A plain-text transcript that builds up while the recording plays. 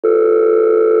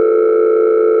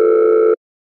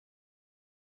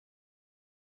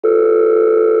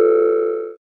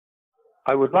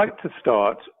I would like to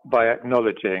start by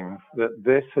acknowledging that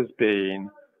this has been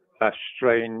a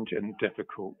strange and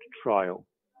difficult trial.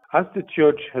 As the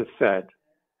judge has said,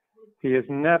 he has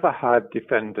never had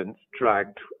defendants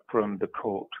dragged from the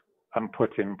court and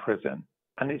put in prison,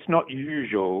 and it's not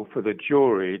usual for the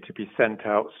jury to be sent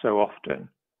out so often,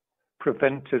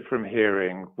 prevented from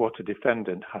hearing what a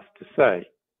defendant has to say.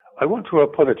 I want to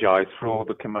apologize for all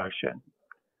the commotion.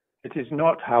 It is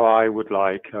not how I would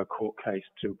like a court case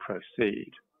to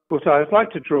proceed, but I'd like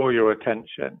to draw your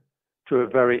attention to a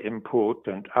very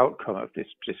important outcome of this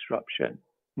disruption,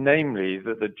 namely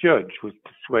that the judge was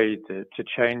persuaded to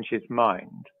change his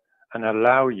mind and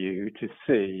allow you to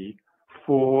see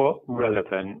 4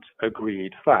 relevant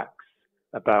agreed facts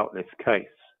about this case,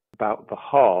 about the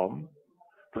harm,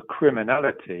 the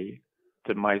criminality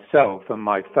that myself and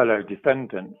my fellow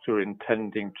defendants are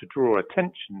intending to draw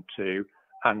attention to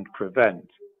and prevent.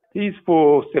 These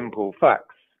 4 simple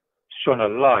facts shone a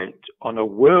light on a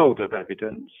world of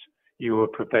evidence you were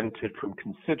prevented from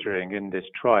considering in this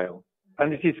trial.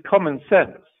 And it is common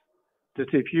sense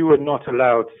that if you are not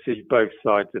allowed to see both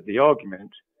sides of the argument,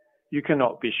 you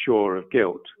cannot be sure of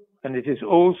guilt. And it is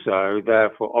also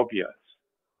therefore obvious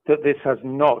that this has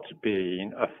not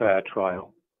been a fair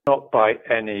trial. Not by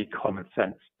any common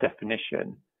sense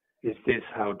definition is this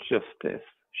how justice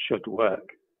should work.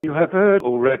 You have heard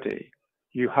already,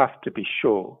 you have to be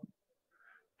sure.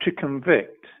 To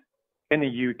convict in a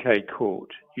UK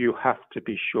court, you have to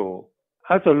be sure.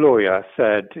 As a lawyer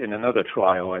said in another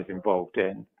trial I was involved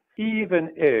in,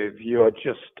 even if you're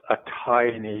just a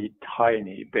tiny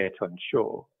bit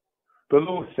unsure, the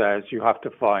law says you have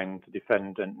to find the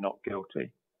defendant not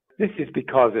guilty. This is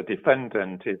because a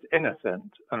defendant is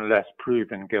innocent unless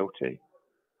proven guilty.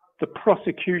 The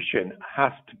prosecution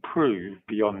has to prove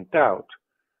beyond doubt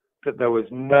that there was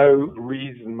no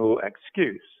reasonable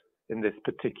excuse in this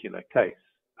particular case,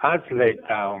 as laid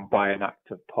down by an Act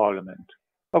of Parliament.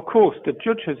 Of course, the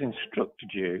judge has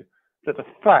instructed you that the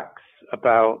facts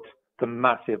about the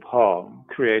massive harm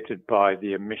created by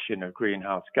the emission of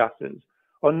greenhouse gases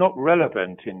are not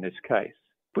relevant in this case.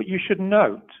 But you should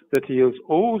note that he has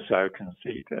also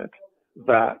conceded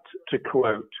that, to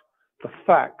quote, the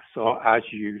facts are as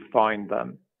you find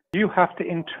them. You have to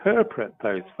interpret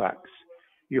those facts.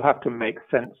 You have to make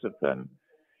sense of them.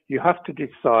 You have to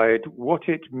decide what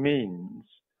it means,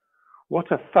 what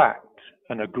a fact,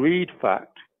 an agreed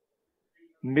fact,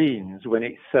 means when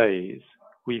it says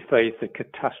we face a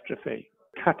catastrophe,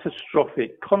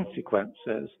 catastrophic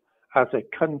consequences as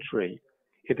a country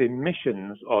if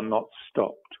emissions are not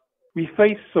stopped. We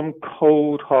face some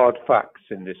cold, hard facts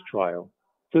in this trial.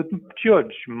 The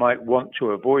judge might want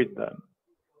to avoid them,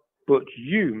 but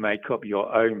you make up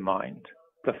your own mind,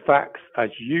 the facts as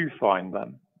you find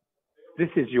them. This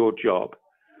is your job.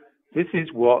 This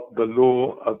is what the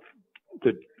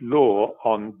law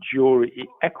on jury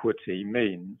equity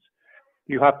means.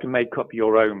 You have to make up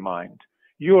your own mind.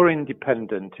 You're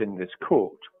independent in this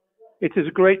court. It is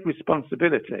a great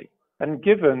responsibility. And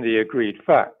given the agreed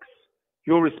facts,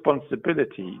 your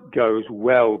responsibility goes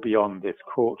well beyond this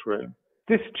courtroom.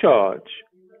 This charge,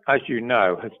 as you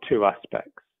know, has 2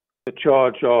 aspects. The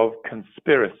charge of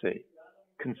conspiracy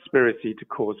to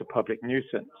cause a public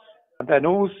nuisance, and then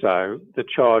also the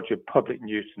charge of public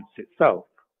nuisance itself,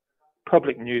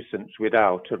 public nuisance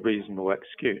without a reasonable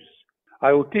excuse.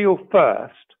 I will deal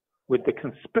first with the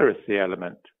conspiracy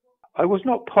element. I was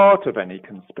not part of any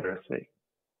conspiracy.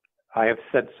 I have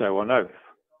said so on oath.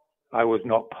 I was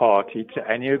not party to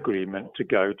any agreement to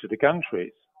go to the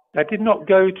gantries. I did not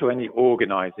go to any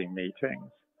organizing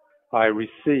meetings. I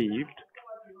received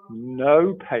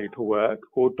no paperwork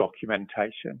or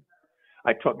documentation.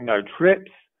 I took no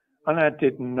trips, and I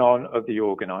did none of the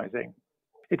organizing.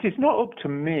 It is not up to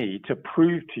me to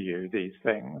prove to you these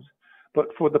things, but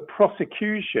for the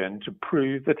prosecution to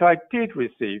prove that I did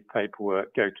receive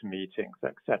paperwork, go to meetings,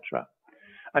 etc.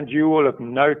 And you will have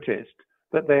noticed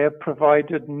that they have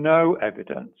provided no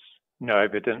evidence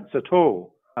at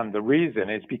all. And the reason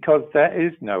is because there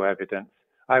is no evidence.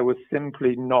 I was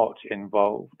simply not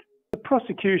involved. The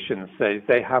prosecution says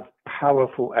they have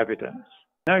powerful evidence.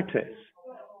 Notice,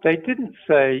 they didn't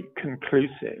say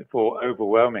conclusive or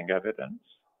overwhelming evidence.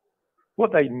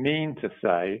 What they mean to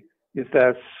say is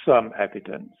there's some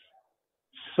evidence.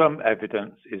 Some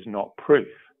evidence is not proof.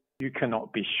 You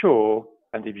cannot be sure,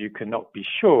 and if you cannot be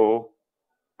sure,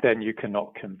 then you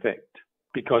cannot convict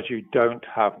because you don't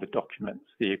have the documents,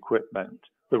 the equipment,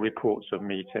 the reports of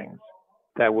meetings.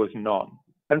 There was none.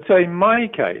 And so in my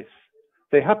case,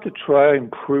 they have to try and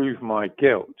prove my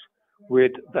guilt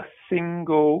with the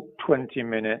single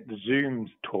 20-minute Zoom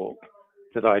talk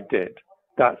that I did.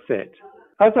 That's it.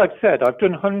 As I've said, I've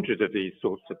done hundreds of these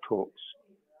sorts of talks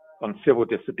on civil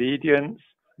disobedience,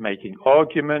 making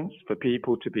arguments for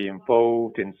people to be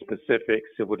involved in specific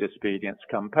civil disobedience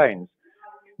campaigns.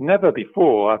 Never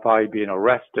before have I been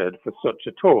arrested for such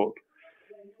a talk.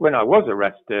 When I was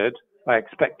arrested, I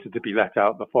expected to be let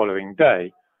out the following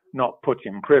day, not put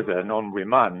in prison on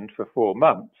remand for 4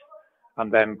 months,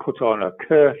 and then put on a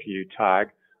curfew tag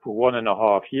for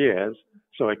 1.5 years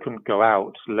so I couldn't go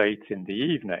out late in the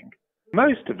evening.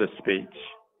 Most of the speech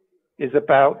is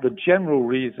about the general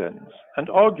reasons and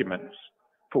arguments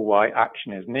for why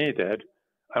action is needed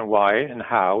and why and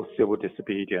how civil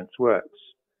disobedience works.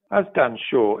 As Dan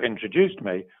Shaw introduced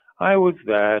me, I was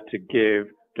there to give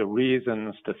the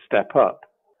reasons to step up.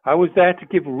 I was there to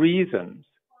give reasons.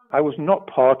 I was not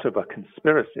part of a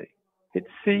conspiracy. It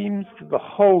seems the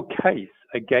whole case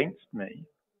against me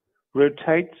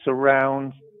rotates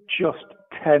around just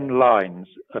 10 lines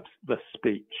of the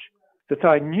speech. That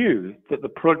I knew that the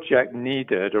project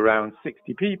needed around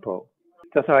 60 people.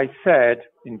 That I said,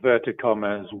 inverted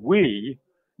commas, we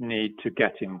need to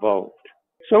get involved.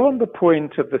 So on the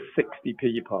point of the 60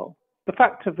 people, the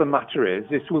fact of the matter is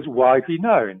this was widely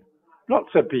known. Lots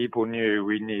of people knew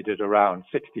we needed around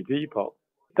 60 people.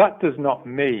 That does not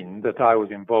mean that I was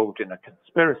involved in a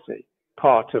conspiracy,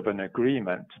 part of an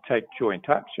agreement to take joint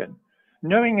action.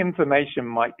 Knowing information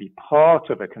might be part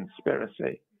of a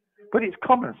conspiracy, but it's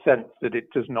common sense that it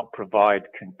does not provide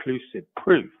conclusive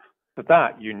proof. For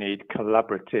that, you need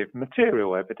collaborative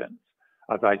material evidence.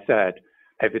 As I said,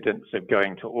 evidence of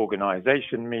going to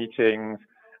organization meetings,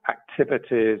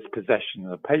 activities, possession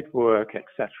of paperwork,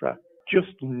 etc.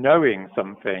 Just knowing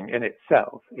something in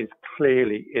itself is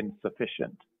clearly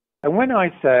insufficient. And when I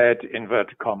said,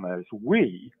 inverted commas,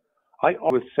 we, I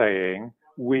was saying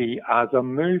we as a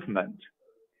movement,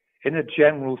 in a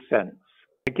general sense.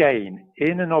 Again,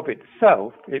 in and of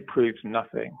itself, it proves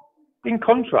nothing. In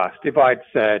contrast, if I'd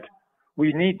said,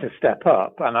 we need to step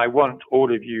up and I want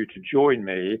all of you to join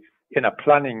me in a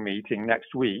planning meeting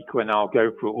next week when I'll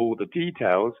go through all the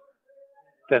details,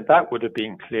 then that would have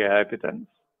been clear evidence.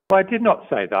 But I did not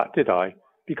say that, did I?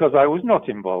 Because I was not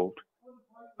involved.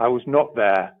 I was not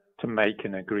there to make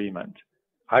an agreement.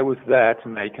 I was there to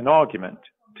make an argument,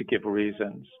 to give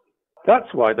reasons.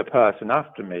 That's why the person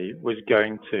after me was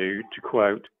going to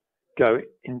quote, go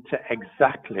into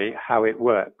exactly how it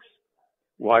works.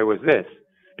 Why was this?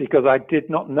 Because I did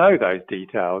not know those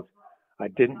details. I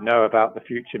didn't know about the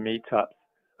future meetups.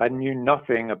 I knew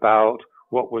nothing about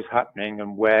what was happening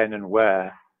and when and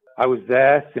where. I was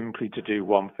there simply to do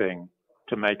one thing,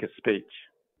 to make a speech.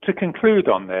 To conclude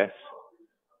on this,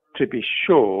 to be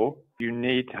sure, you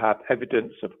need to have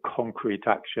evidence of concrete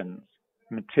actions,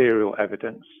 material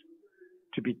evidence.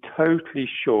 To be totally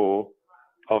sure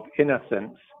of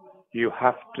innocence, you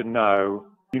have to know,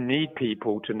 you need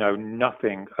people to know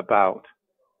nothing about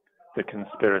the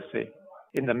conspiracy.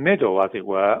 In the middle, as it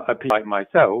were, are people like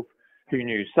myself who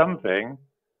knew something,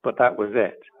 but that was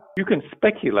it. You can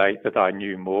speculate that I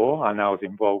knew more and I was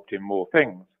involved in more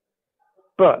things,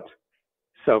 but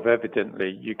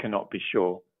self-evidently you cannot be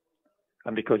sure.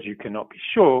 And because you cannot be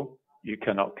sure, you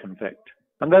cannot convict.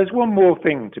 And there's one more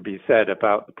thing to be said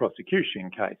about the prosecution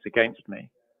case against me.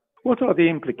 What are the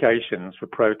implications for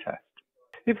protest?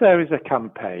 If there is a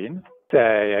campaign,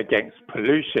 say, against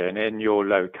pollution in your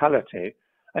locality,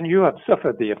 and you have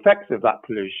suffered the effects of that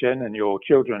pollution and your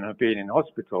children have been in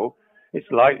hospital, it's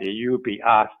likely you will be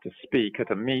asked to speak at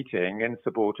a meeting in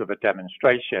support of a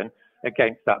demonstration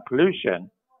against that pollution.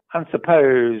 And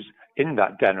suppose in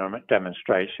that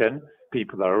demonstration,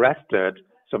 people are arrested,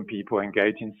 some people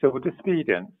engage in civil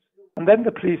disobedience, and then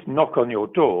the police knock on your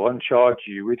door and charge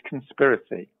you with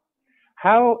conspiracy.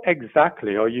 How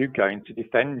exactly are you going to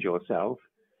defend yourself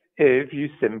if you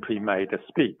simply made a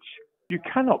speech? You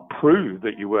cannot prove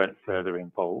that you weren't further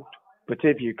involved, but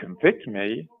if you convict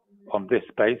me on this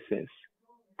basis,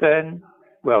 then,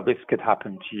 well, this could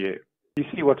happen to you. You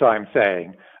see what I'm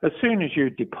saying? As soon as you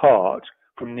depart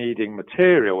from needing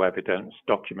material evidence,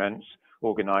 documents,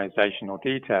 organizational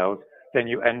details, then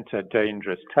you enter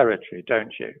dangerous territory,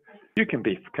 don't you? You can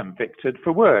be convicted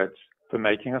for words, for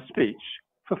making a speech,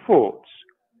 for thoughts.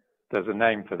 There's a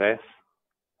name for this,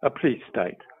 a police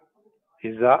state.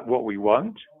 Is that what we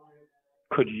want?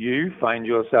 Could you find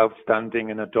yourself standing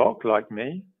in a dock like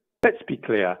me? Let's be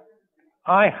clear.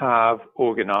 I have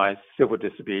organized civil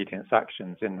disobedience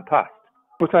actions in the past,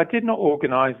 but I did not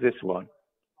organize this one.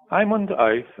 I'm under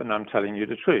oath and I'm telling you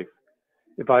the truth.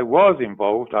 If I was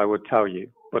involved, I would tell you,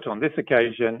 but on this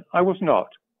occasion, I was not,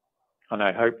 and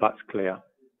I hope that's clear.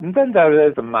 And then there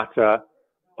is the matter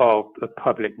of the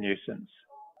public nuisance.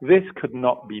 This could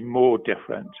not be more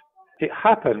different. It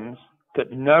happens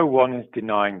that no one is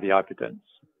denying the evidence.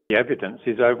 The evidence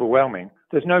is overwhelming.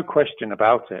 There's no question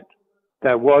about it.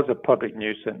 There was a public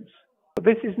nuisance. But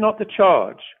this is not the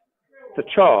charge. The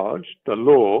charge, the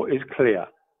law, is clear.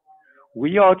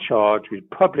 We are charged with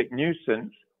public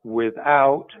nuisance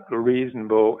without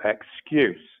reasonable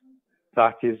excuse.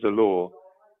 That is the law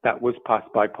that was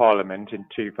passed by Parliament in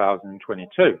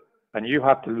 2022. And you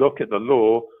have to look at the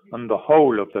law and the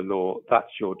whole of the law.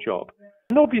 That's your job.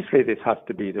 And obviously this has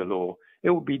to be the law. It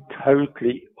would be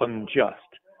totally unjust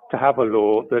to have a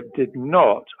law that did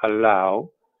not allow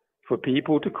for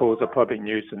people to cause a public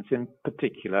nuisance in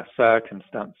particular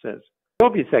circumstances. The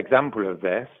obvious example of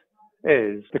this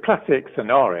is the classic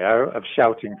scenario of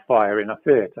shouting fire in a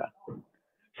theatre.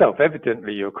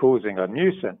 Self-evidently, you're causing a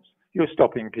nuisance. You're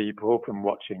stopping people from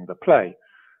watching the play.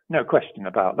 No question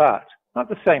about that. At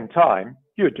the same time,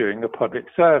 you're doing a public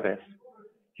service.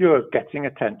 You're getting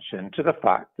attention to the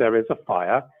fact there is a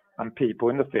fire and people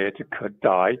in the theatre could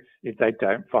die if they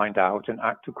don't find out and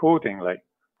act accordingly.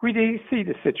 We do see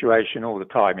this situation all the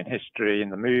time in history, in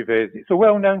the movies. It's a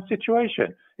well-known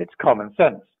situation. It's common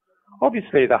sense.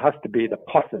 Obviously, there has to be the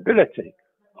possibility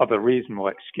of a reasonable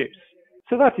excuse.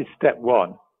 So that is step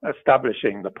one,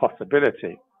 establishing the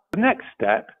possibility. The next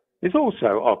step is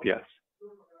also obvious.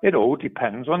 It all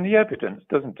depends on the evidence,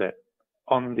 doesn't it?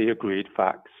 On the agreed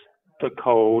facts, the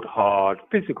cold, hard,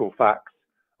 physical facts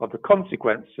of the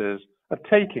consequences of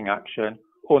taking action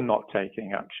or not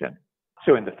taking action.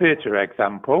 So in the theatre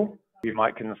example, you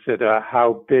might consider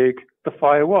how big the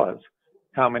fire was,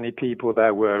 how many people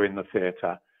there were in the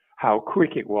theatre, how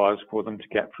quick it was for them to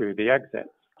get through the exits.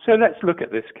 So let's look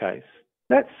at this case.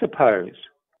 Let's suppose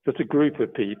that a group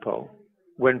of people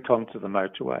went onto the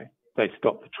motorway. They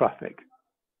stopped the traffic.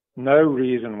 No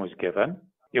reason was given.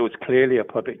 It was clearly a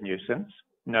public nuisance.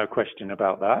 No question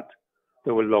about that.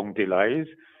 There were long delays.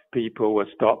 People were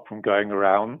stopped from going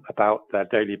around about their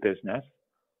daily business.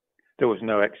 There was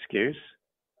no excuse.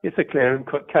 It's a clear and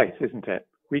cut case, isn't it?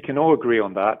 We can all agree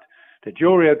on that. The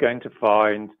jury are going to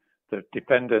find the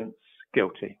defendants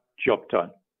guilty. Job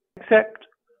done. Except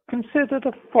consider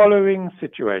the following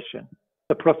situation.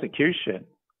 The prosecution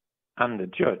and the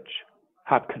judge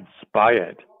have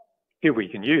conspired, if we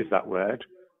can use that word,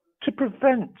 to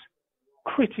prevent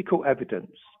critical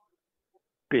evidence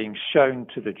being shown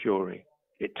to the jury.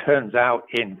 It turns out,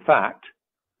 in fact,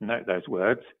 note those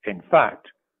words, in fact,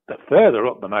 that further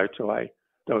up the motorway,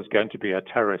 there was going to be a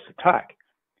terrorist attack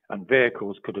and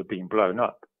vehicles could have been blown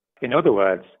up. In other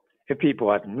words, if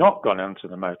people had not gone onto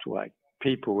the motorway,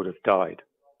 people would have died.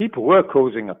 People were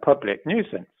causing a public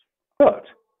nuisance, but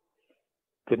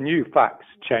the new facts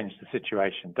change the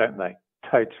situation, don't they?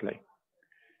 Totally.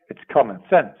 It's common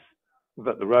sense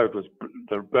that the road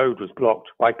was blocked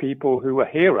by people who were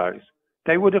heroes.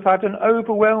 They would have had an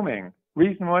overwhelming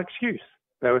reasonable excuse.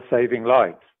 They were saving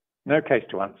lives. No case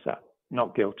to answer.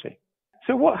 Not guilty.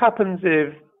 So what happens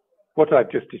if what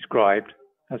I've just described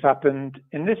has happened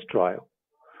in this trial?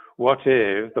 What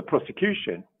if the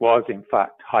prosecution was in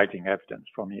fact hiding evidence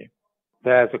from you?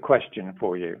 There's a question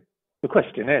for you. The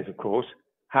question is, of course,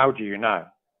 how do you know?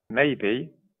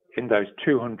 Maybe in those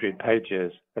 200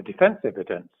 pages of defense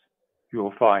evidence, you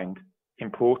will find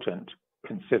important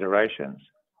considerations.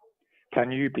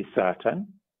 Can you be certain?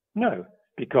 No,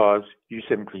 because you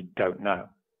simply don't know.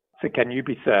 So can you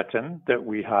be certain that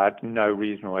we had no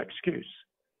reasonable excuse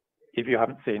if you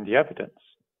haven't seen the evidence?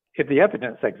 If the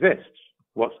evidence exists,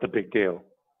 what's the big deal?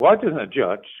 Why doesn't a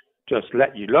judge just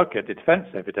let you look at the defense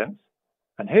evidence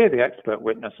and hear the expert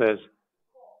witnesses?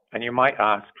 And you might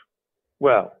ask,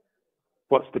 well,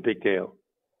 what's the big deal?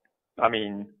 I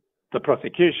mean, the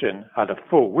prosecution had a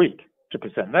full week to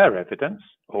present their evidence,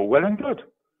 all well and good.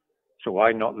 So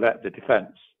why not let the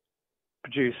defense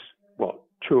produce,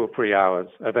 2 or 3 hours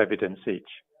of evidence each?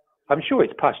 I'm sure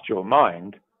it's passed your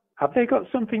mind. Have they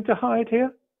got something to hide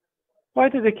here? Why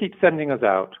do they keep sending us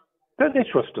out? Don't they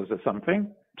trust us or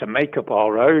something? To make up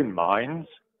our own minds?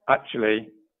 Actually,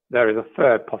 there is a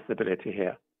third possibility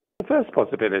here. The first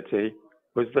possibility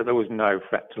was that there was no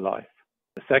threat to life.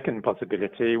 The second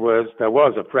possibility was there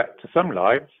was a threat to some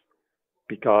lives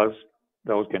because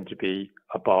there was going to be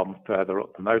a bomb further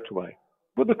up the motorway.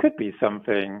 But there could be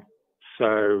something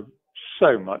so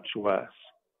much worse.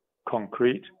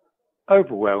 Concrete,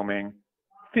 overwhelming,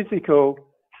 physical,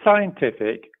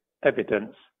 scientific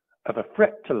evidence of a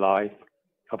threat to life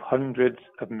of hundreds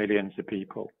of millions of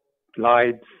people.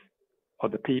 Lives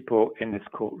of the people in this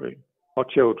courtroom, or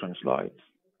children's lives,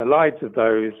 the lives of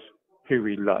those who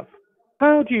we love.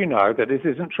 How do you know that this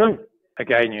isn't true?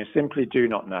 Again, you simply do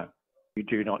not know. You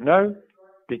do not know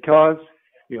because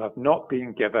you have not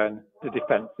been given the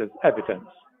defense's evidence.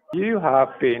 You're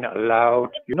not being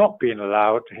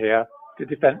allowed to hear the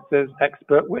defence's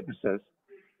expert witnesses,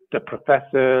 the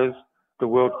professors, the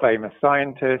world famous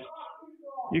scientists.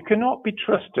 You cannot be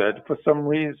trusted for some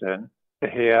reason to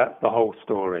hear the whole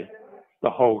story, the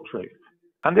whole truth.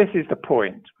 And this is the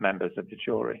point, members of the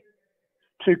jury.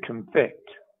 To convict,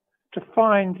 to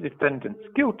find defendants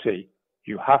guilty,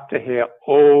 you have to hear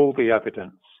all the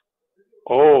evidence.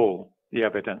 All the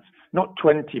evidence. Not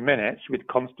 20 minutes with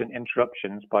constant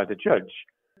interruptions by the judge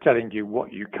telling you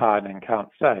what you can and can't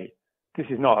say. This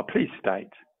is not a police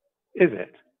state, is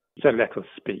it? So let us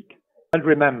speak. And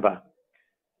remember,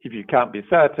 if you can't be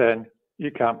certain,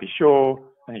 you can't be sure,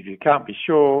 and if you can't be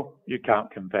sure, you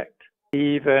can't convict.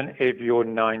 Even if you're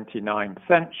 99%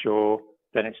 sure,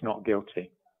 then it's not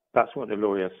guilty. That's what the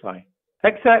lawyers say.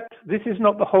 Except this is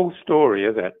not the whole story,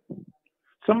 is it?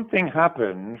 Something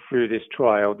happened through this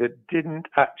trial that didn't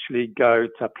actually go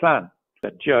to plan.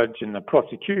 The judge and the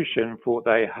prosecution thought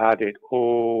they had it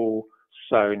all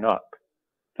sewn up.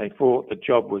 They thought the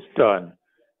job was done.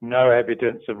 No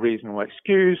evidence of reasonable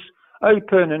excuse,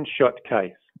 open and shut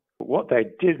case. But what they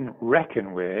didn't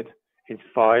reckon with is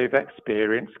 5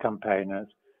 experienced campaigners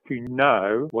who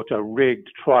know what a rigged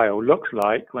trial looks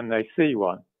like when they see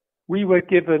one. We were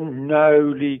given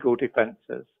no legal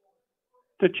defences.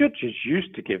 The judges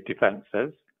used to give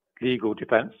defences, legal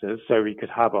defences, so we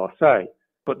could have our say.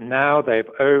 But now they've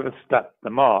overstepped the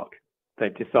mark.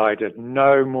 They've decided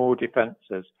no more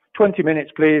defences. 20 minutes,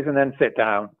 please, and then sit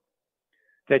down.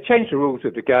 They changed the rules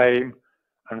of the game,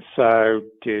 and so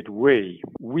did we.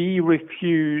 We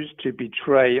refused to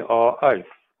betray our oath.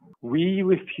 We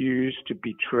refused to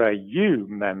betray you,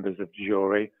 members of the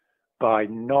jury, by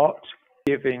not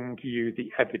giving you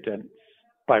the evidence,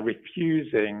 by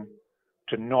refusing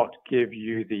to not give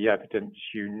you the evidence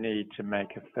you need to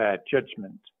make a fair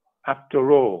judgment.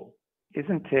 After all,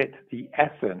 isn't it the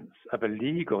essence of a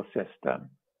legal system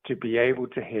to be able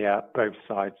to hear both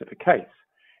sides of a case?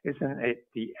 Isn't it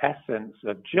the essence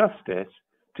of justice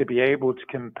to be able to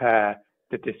compare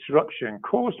the disruption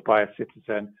caused by a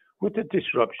citizen with the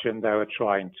disruption they were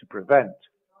trying to prevent?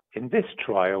 In this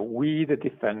trial, we, the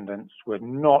defendants, were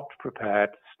not prepared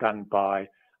to stand by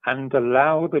and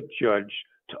allow the judge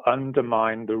to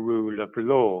undermine the rule of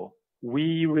law.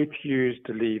 We refused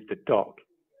to leave the dock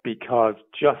because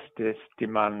justice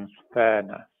demands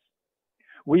fairness.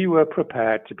 We were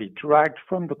prepared to be dragged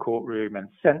from the courtroom and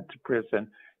sent to prison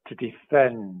to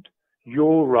defend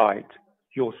your right,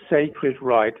 your sacred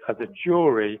right as a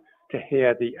jury to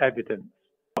hear the evidence.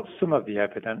 Not some of the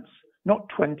evidence, not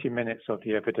 20 minutes of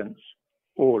the evidence,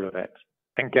 all of it.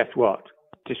 And guess what?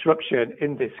 Disruption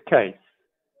in this case,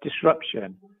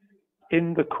 disruption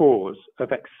in the cause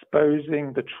of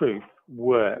exposing the truth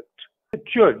worked. The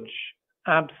judge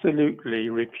absolutely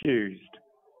refused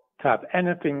to have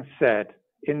anything said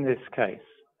in this case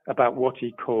about what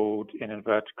he called, in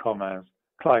inverted commas,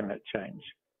 climate change.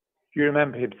 You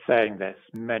remember him saying this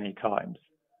many times.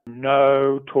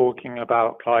 No talking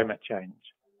about climate change,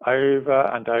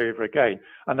 over and over again.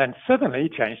 And then suddenly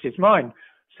he changed his mind.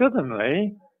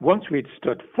 Suddenly, once we'd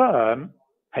stood firm,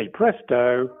 hey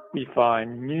presto, we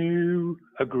find new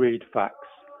agreed facts,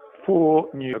 4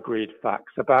 new agreed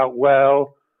facts about,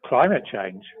 well, climate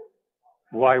change.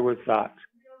 Why was that?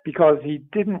 Because he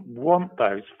didn't want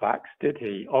those facts, did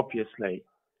he? Obviously.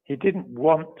 He didn't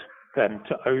want them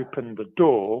to open the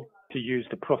door, to use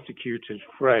the prosecutor's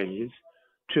phrase,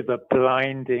 to the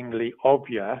blindingly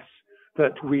obvious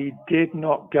that we did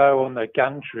not go on the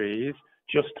gantries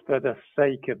just for the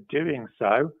sake of doing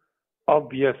so.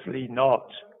 Obviously not.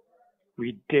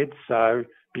 We did so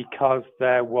because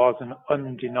there was an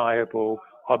undeniable,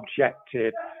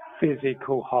 objective,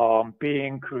 physical harm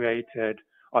being created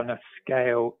on a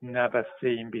scale never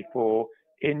seen before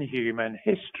in human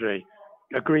history.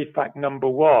 Agreed fact number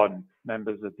 1,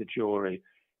 members of the jury,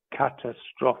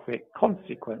 catastrophic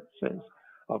consequences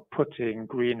of putting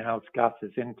greenhouse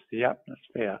gases into the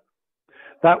atmosphere.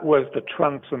 That was the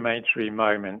transformatory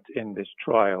moment in this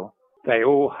trial. They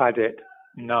all had it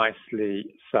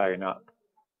nicely sewn up.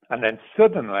 And then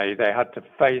suddenly they had to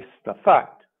face the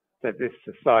fact that this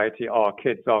society, our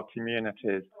kids, our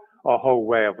communities, our whole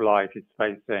way of life is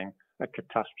facing a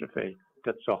catastrophe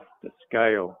that's off the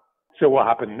scale. So what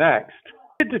happened next?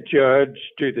 Did the judge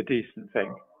do the decent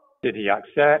thing? Did he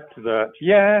accept that,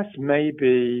 yes,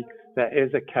 maybe there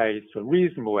is a case for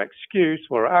reasonable excuse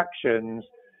for actions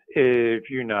if,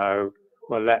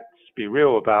 well, let's be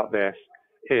real about this,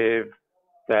 if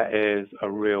there is a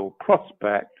real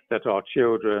prospect that our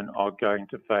children are going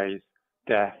to face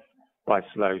death by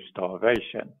slow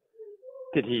starvation?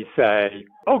 Did he say,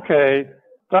 okay,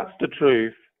 that's the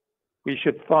truth, we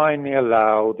should finally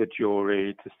allow the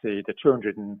jury to see the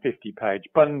 250-page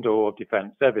bundle of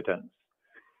defense evidence.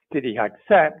 Did he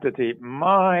accept that it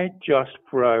might just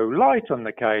throw light on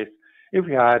the case if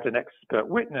we had an expert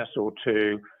witness or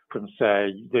two from,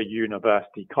 say, the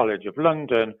University College of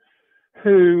London,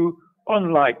 who,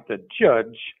 unlike the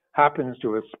judge, happens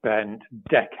to have spent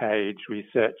decades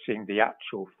researching the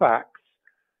actual facts?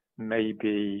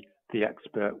 Maybe the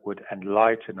expert would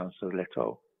enlighten us a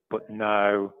little. But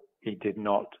no, he did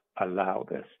not allow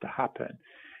this to happen.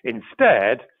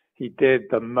 Instead, he did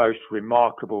the most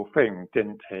remarkable thing,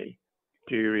 didn't he?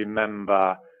 Do you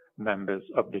remember, members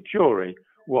of the jury,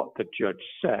 what the judge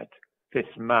said? This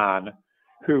man,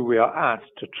 who we are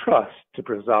asked to trust to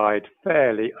preside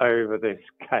fairly over this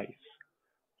case.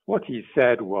 What he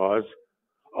said was,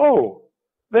 "Oh,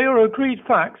 they are agreed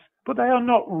facts, but they are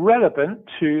not relevant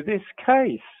to this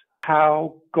case."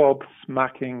 How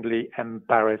gobsmackingly,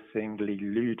 embarrassingly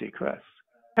ludicrous.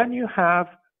 Can you have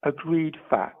agreed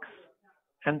facts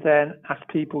and then ask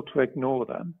people to ignore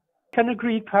them? Can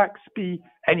agreed facts be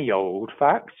any old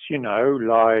facts,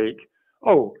 like,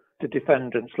 oh, the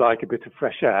defendants like a bit of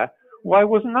fresh air. Why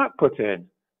wasn't that put in?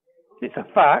 It's a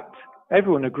fact.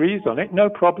 Everyone agrees on it. No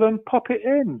problem. Pop it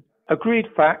in. Agreed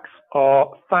facts are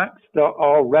facts that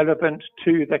are relevant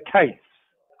to the case.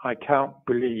 I can't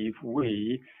believe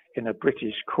we, in a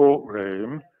British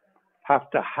courtroom, have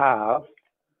to have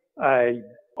an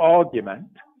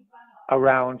argument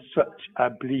around such a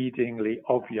bleedingly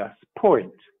obvious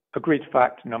point. Agreed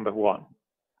fact number one,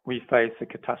 we face a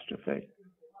catastrophe.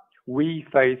 We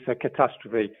face a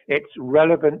catastrophe. It's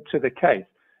relevant to the case.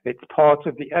 It's part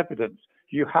of the evidence.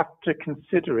 You have to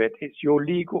consider it. It's your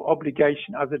legal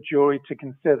obligation as a jury to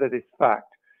consider this fact.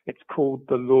 It's called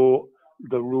the law,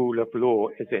 the rule of law,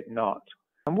 is it not?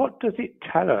 And what does it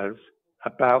tell us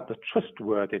about the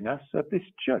trustworthiness of this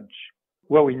judge?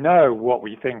 Well, we know what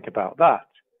we think about that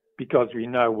because we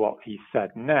know what he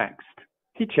said next.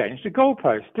 He changed the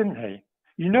goalpost, didn't he?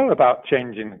 You know about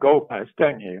changing the goalpost,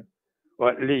 don't you? Or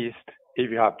at least,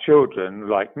 if you have children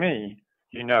like me,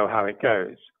 you know how it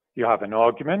goes. You have an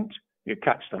argument, you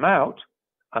catch them out,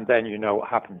 and then you know what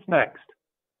happens next.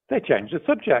 They change the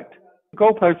subject. The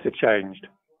goalposts are changed.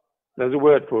 There's a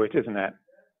word for it, isn't it?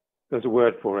 There's a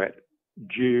word for it.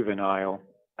 Juvenile.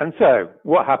 And so,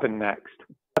 what happened next?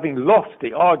 Having lost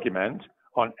the argument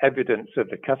on evidence of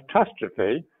the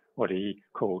catastrophe, what he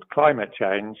called climate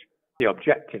change, the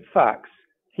objective facts,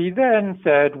 he then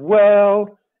said,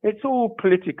 well, it's all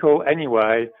political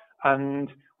anyway,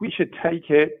 and we should take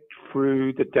it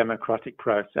through the democratic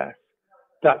process.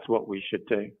 That's what we should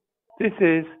do. This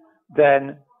is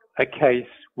then a case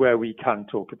where we can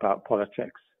talk about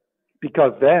politics,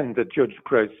 because then the judge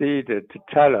proceeded to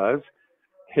tell us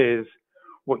his,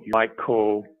 what you might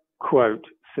call, quote,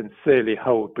 sincerely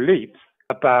held beliefs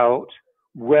about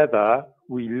whether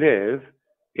we live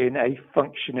in a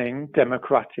functioning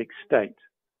democratic state.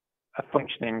 A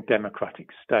functioning democratic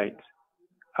state,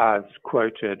 as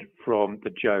quoted from the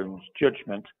Jones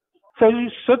judgment. So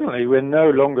suddenly we're no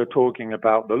longer talking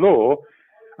about the law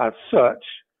as such,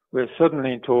 we're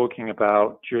suddenly talking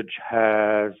about Judge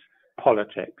Hare's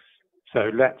politics. So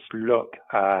let's look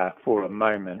for a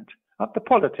moment at the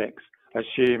politics,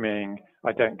 assuming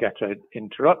I don't get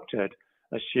interrupted,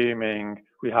 assuming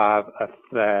we have a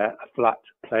flat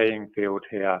playing field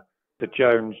here. The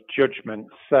Jones judgment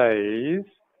says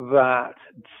that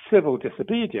civil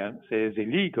disobedience is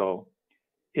illegal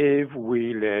if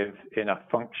we live in a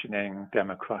functioning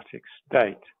democratic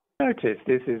state. Notice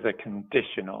this is a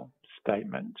conditional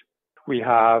statement.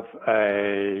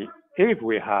 If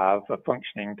we have a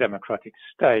functioning democratic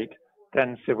state,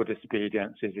 then civil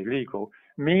disobedience is illegal,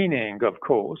 meaning, of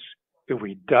course, if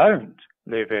we don't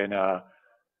live in a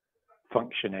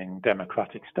functioning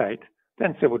democratic state,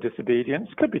 then civil disobedience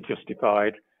could be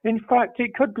justified. In fact,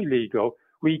 it could be legal.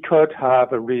 We could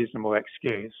have a reasonable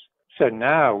excuse. So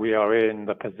now we are in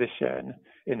the position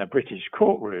in a British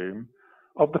courtroom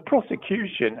of the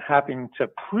prosecution having to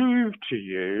prove to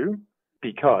you,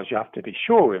 because you have to be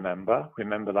sure, remember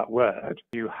that word,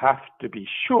 you have to be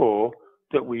sure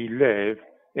that we live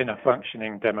in a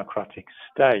functioning democratic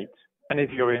state. And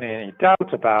if you're in any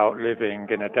doubt about living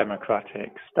in a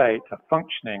democratic state, a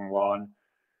functioning one,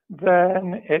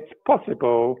 then it's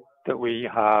possible that we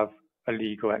have a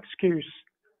legal excuse.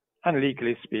 And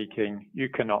legally speaking, you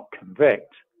cannot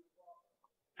convict.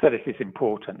 So this is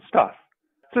important stuff.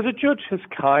 So the judge has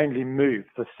kindly moved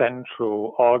the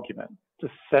central argument, the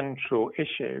central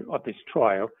issue of this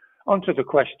trial, onto the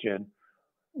question,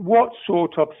 what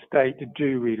sort of state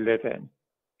do we live in?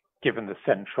 Given the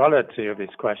centrality of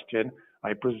this question,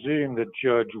 I presume the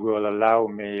judge will allow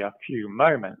me a few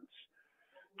moments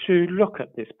to look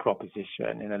at this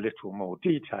proposition in a little more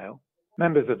detail.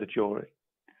 Members of the jury,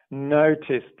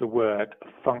 notice the word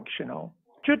functional.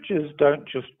 Judges don't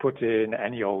just put in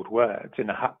any old words in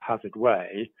a haphazard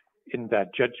way in their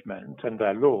judgment and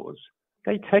their laws.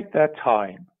 They take their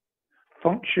time.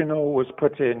 Functional was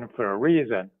put in for a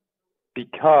reason,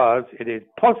 because it is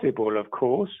possible, of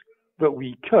course, that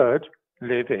we could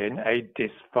live in a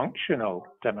dysfunctional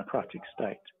democratic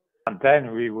state. And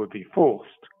then we would be forced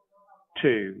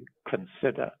to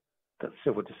consider that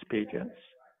civil disobedience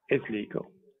is legal.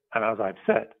 And as I've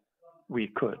said, we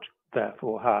could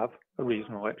therefore have a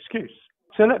reasonable excuse.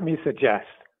 So let me suggest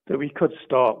that we could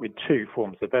start with two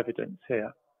forms of evidence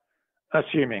here,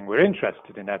 assuming we're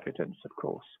interested in evidence, of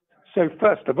course. So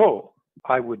first of all,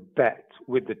 I would bet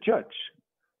with the judge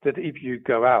that if you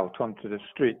go out onto the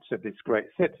streets of this great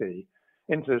city,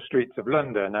 into the streets of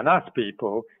London, and ask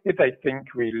people if they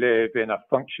think we live in a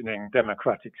functioning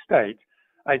democratic state,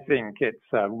 I think it's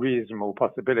a reasonable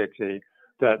possibility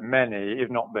that many, if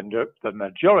not the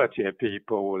majority of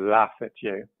people, will laugh at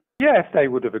you. Yes, they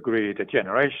would have agreed a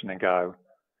generation ago.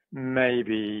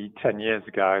 Maybe 10 years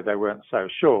ago, they weren't so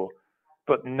sure.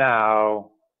 But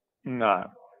now, no.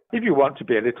 If you want to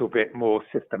be a little bit more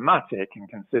systematic in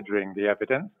considering the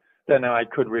evidence, then I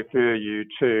could refer you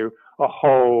to a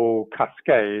whole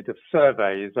cascade of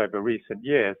surveys over recent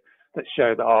years that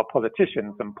show that our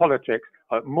politicians and politics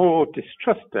are more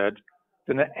distrusted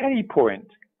than at any point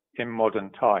in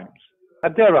modern times.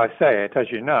 And dare I say it, as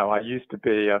you know, I used to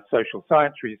be a social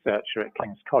science researcher at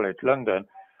King's College London,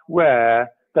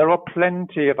 where there are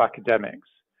plenty of academics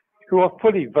who are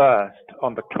fully versed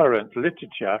on the current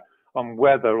literature on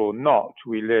whether or not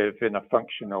we live in a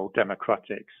functional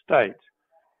democratic state.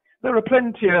 There are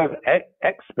plenty of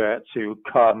experts who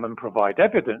come and provide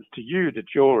evidence to you, the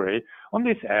jury, on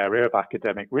this area of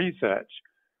academic research.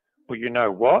 But you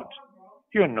know what?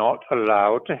 You're not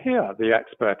allowed to hear the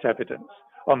expert evidence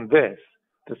on this,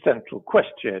 the central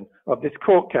question of this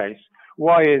court case.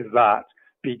 Why is that?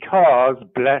 Because,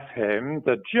 bless him,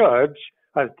 the judge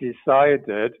has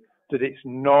decided that it's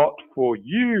not for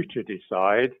you to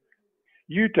decide.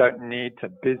 You don't need to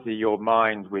busy your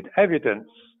mind with evidence.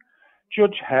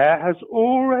 Judge Hare has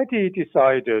already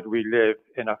decided we live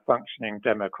in a functioning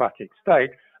democratic state,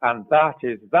 and that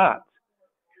is that.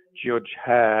 Judge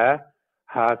Hare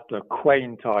has the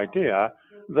quaint idea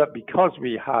that because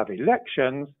we have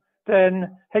elections,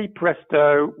 then, hey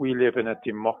presto, we live in a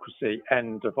democracy,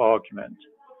 end of argument.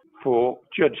 For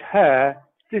Judge Hare,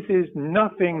 this is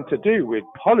nothing to do with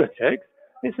politics,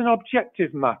 it's an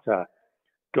objective matter.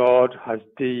 God has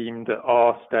deemed that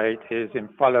our state is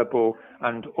infallible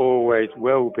and always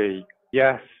will be.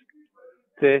 Yes,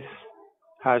 this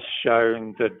has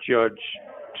shown the judge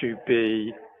to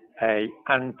be an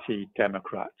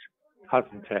anti-democrat,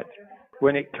 hasn't it?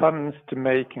 When it comes to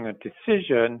making a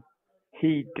decision,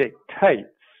 he dictates.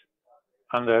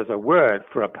 And there's a word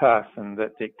for a person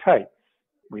that dictates.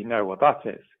 We know what that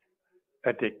is,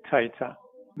 a dictator.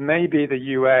 Maybe the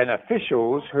UN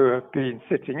officials who have been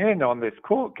sitting in on this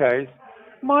court case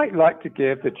might like to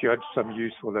give the judge some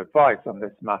useful advice on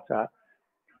this matter.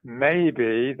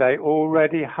 Maybe they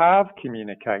already have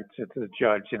communicated to the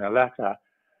judge in a letter,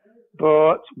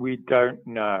 but we don't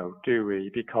know, do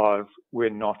we? Because we're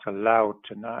not allowed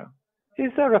to know.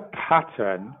 Is there a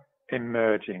pattern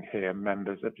emerging here,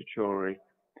 members of the jury?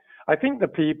 I think the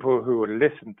people who will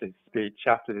listen to this speech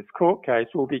after this court case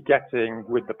will be getting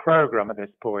with the program at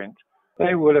this point.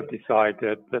 They will have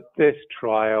decided that this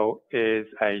trial is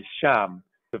a sham.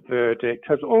 The verdict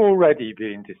has already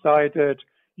been decided.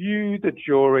 You, the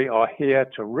jury, are here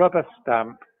to rubber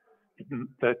stamp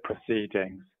the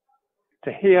proceedings,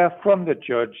 to hear from the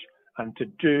judge and to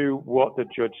do what the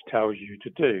judge tells you to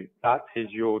do. That is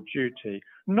your duty,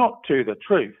 not to the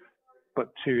truth, but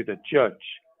to the judge.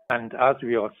 And as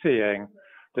we are seeing,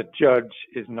 the judge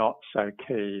is not so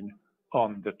keen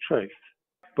on the truth.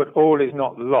 But all is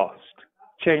not lost.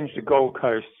 Change the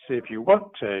goalposts if you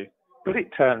want to, but it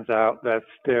turns out there's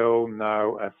still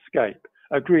no escape.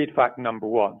 Agreed fact number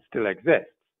one still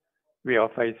exists. We are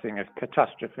facing a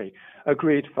catastrophe.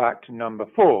 Agreed fact number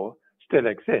four still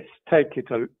exists. Take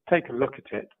a look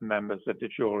at it, members of the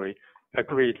jury.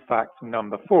 Agreed fact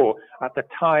number four, at the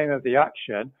time of the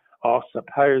action, our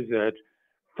supposed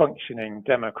functioning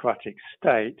democratic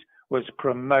state was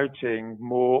promoting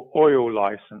more oil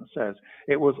licenses.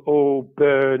 It was all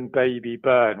burn, baby,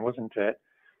 burn, wasn't it?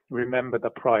 Remember the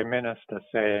Prime Minister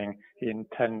saying he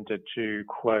intended to,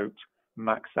 quote,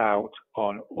 max out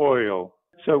on oil.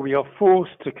 So we are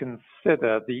forced to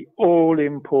consider the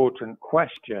all-important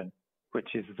question, which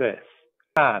is this: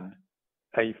 can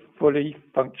a fully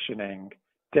functioning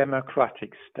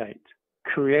democratic state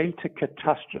create a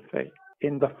catastrophe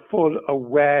in the full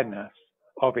awareness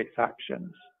of its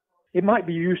actions? It might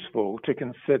be useful to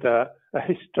consider a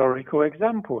historical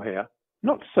example here.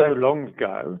 Not so long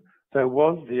ago, there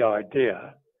was the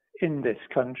idea in this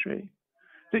country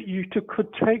that you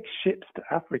could take ships to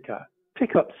Africa,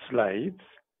 pick up slaves,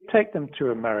 take them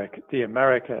to the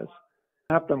Americas,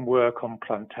 have them work on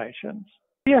plantations.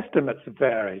 The estimates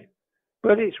vary,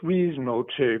 but it's reasonable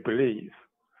to believe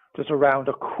that around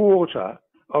a quarter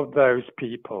of those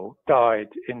people died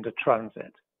in the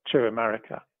transit to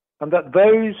America, and that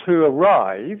those who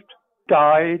arrived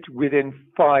died within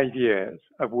 5 years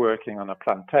of working on a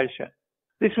plantation.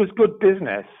 This was good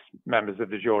business, members of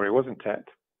the jury, wasn't it?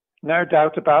 No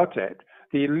doubt about it.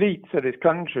 The elites of this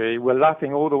country were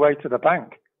laughing all the way to the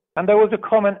bank. And there was a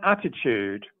common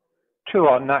attitude to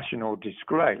our national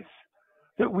disgrace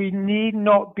that we need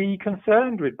not be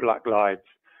concerned with black lives.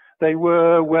 They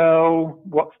were, well,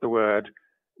 what's the word?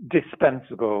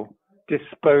 Dispensable,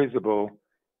 disposable,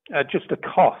 just a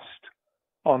cost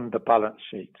on the balance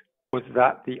sheet. Was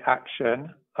that the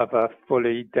action of a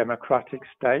fully democratic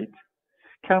state?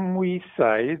 Can we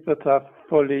say that a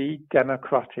fully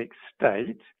democratic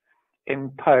state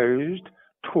imposed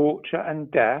torture and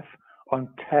death on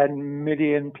 10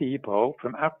 million people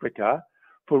from Africa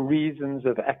for reasons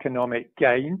of economic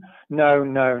gain?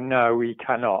 No, we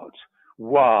cannot.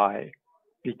 Why?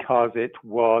 Because it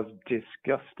was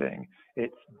disgusting.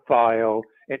 It's vile.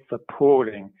 It's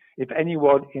appalling. If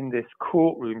anyone in this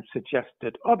courtroom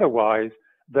suggested otherwise,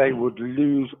 they would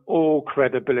lose all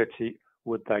credibility,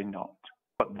 would they not?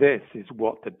 But this is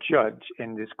what the judge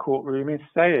in this courtroom is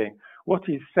saying. What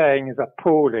he's saying is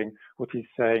appalling. What he's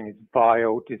saying is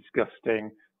vile,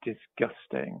 disgusting,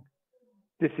 disgusting.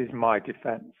 This is my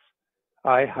defense.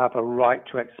 I have a right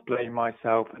to explain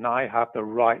myself, and I have the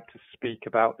right to speak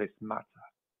about this matter.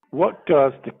 What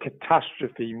does the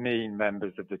catastrophe mean,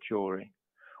 members of the jury?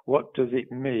 What does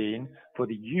it mean for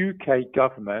the UK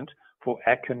government, for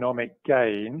economic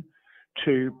gain,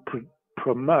 to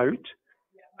promote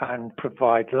and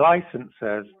provide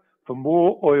licenses for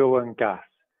more oil and gas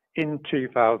in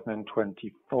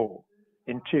 2024,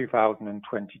 in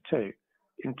 2022,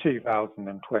 in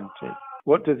 2020?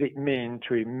 What does it mean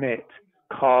to emit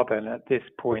carbon at this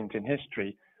point in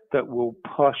history that will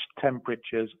push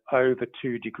temperatures over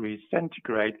 2 degrees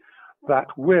centigrade, that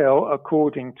will,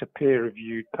 according to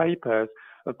peer-reviewed papers,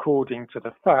 according to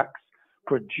the facts,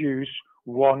 produce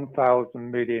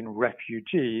 1,000 million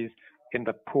refugees in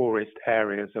the poorest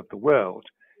areas of the world,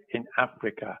 in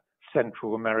Africa,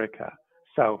 Central America,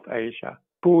 South Asia?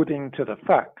 According to the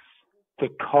facts, the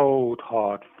cold,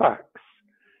 hard facts,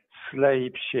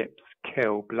 slave ships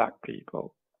kill black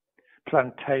people,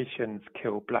 plantations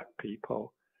kill black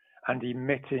people, and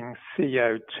emitting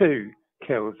CO2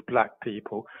 kills black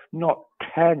people. Not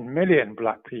 10 million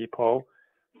black people,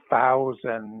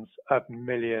 thousands of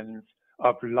millions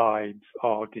of lives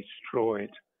are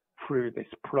destroyed through this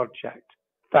project.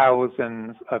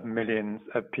 Thousands of millions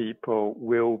of people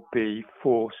will be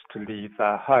forced to leave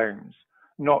their homes,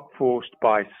 not forced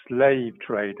by slave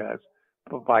traders,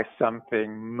 but by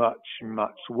something much,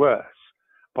 much worse,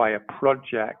 by a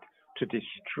project to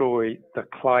destroy the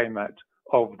climate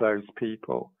of those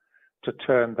people, to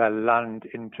turn their land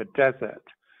into desert,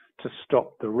 to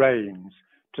stop the rains,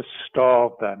 to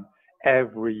starve them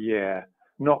every year,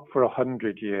 not for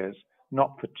 100 years,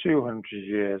 not for 200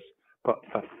 years, but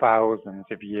for thousands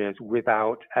of years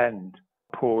without end.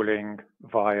 Appalling,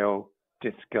 vile,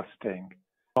 disgusting.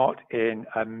 Not in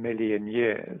a million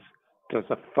years does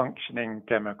a functioning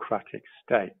democratic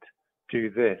state do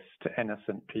this to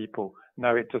innocent people.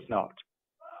 No, it does not.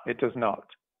 It does not.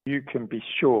 You can be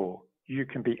sure, you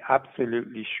can be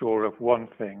absolutely sure of one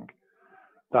thing,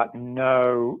 that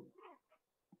no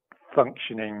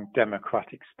functioning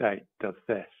democratic state does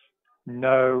this.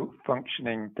 No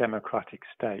functioning democratic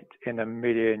state in a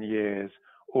million years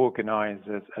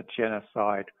organizes a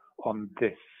genocide on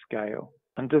this scale.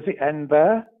 And does it end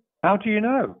there? How do you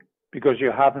know? Because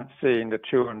you haven't seen the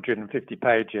 250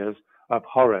 pages of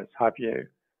horrors, have you?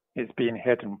 It's been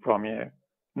hidden from you.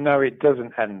 No, it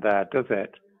doesn't end there, does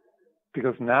it?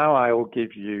 Because now I will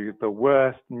give you the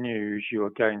worst news you are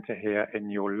going to hear in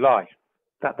your life.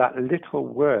 That little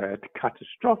word,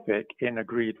 catastrophic, in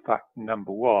agreed fact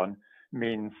number 1,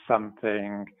 means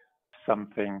something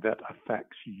that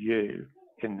affects you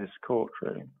in this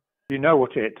courtroom. You know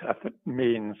what it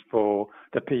means for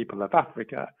the people of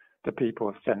Africa, the people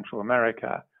of Central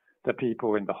America, the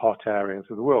people in the hot areas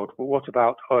of the world. But what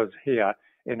about us here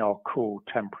in our cool,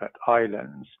 temperate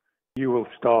islands? You will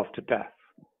starve to death.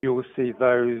 You will see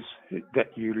those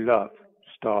that you love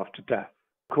starve to death.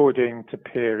 according to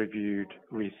peer-reviewed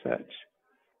research.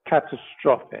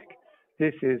 Catastrophic.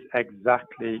 This is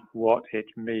exactly what it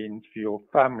means for your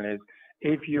families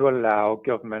if you allow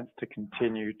governments to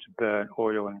continue to burn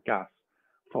oil and gas,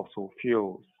 fossil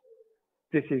fuels.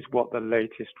 This is what the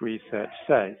latest research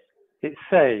says. It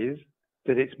says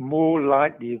that it's more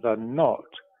likely than not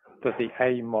that the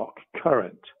AMOC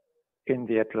current in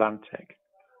the Atlantic,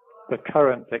 the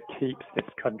current that keeps this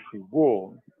country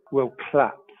warm, will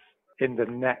collapse in the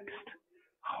next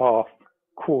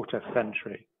quarter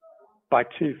century by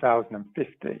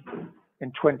 2050,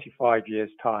 in 25 years'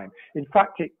 time. In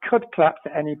fact, it could collapse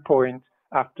at any point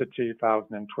after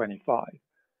 2025,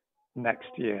 next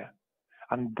year.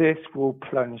 And this will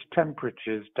plunge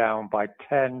temperatures down by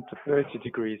 10 to 30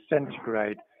 degrees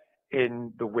centigrade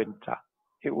in the winter.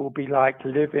 It will be like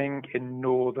living in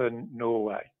northern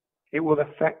Norway. It will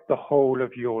affect the whole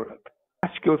of Europe.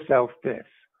 Ask yourself this: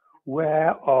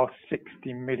 where are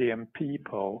 60 million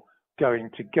people going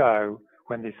to go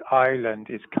when this island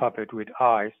is covered with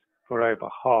ice for over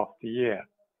half the year?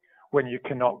 When you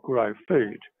cannot grow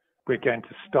food, we're going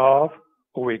to starve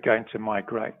or we're going to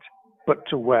migrate. But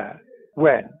to where?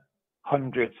 When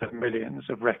hundreds of millions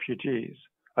of refugees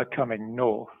are coming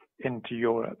north into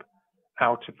Europe,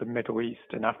 out of the Middle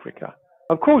East and Africa.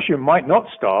 Of course, you might not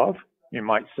starve, you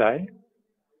might say.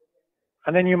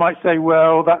 And then you might say,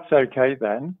 well, that's okay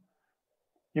then.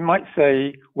 You might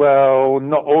say, well,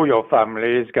 not all your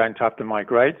family is going to have to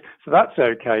migrate, so that's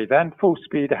okay then. Full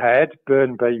speed ahead,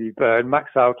 burn, baby, burn,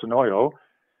 max out on oil.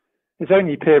 It's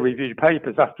only peer-reviewed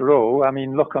papers after all. I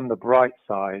mean, look on the bright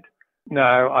side.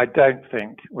 No, I don't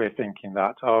think we're thinking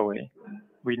that, are we?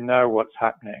 We know what's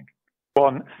happening.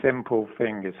 One simple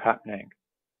thing is happening: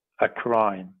 a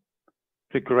crime,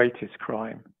 the greatest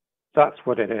crime. That's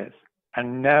what it is.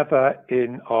 And never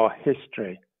in our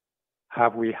history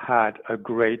have we had a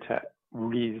greater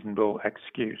reasonable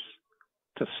excuse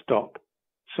to stop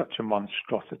such a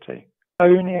monstrosity.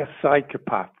 Only a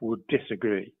psychopath would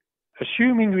disagree.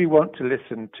 Assuming we want to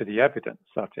listen to the evidence,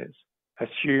 that is.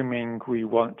 Assuming we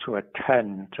want to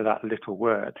attend to that little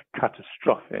word,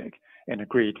 catastrophic, in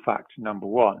agreed fact number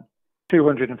 1.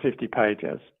 250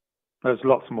 pages. There's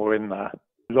lots more in there.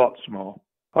 Lots more.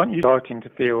 Aren't you starting to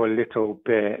feel a little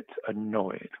bit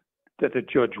annoyed that the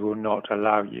judge will not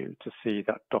allow you to see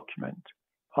that document?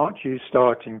 Aren't you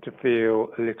starting to feel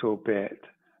a little bit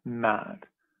mad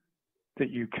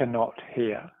that you cannot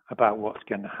hear about what's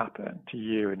going to happen to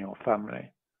you and your family?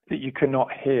 That you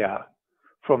cannot hear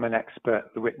from an expert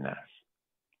witness?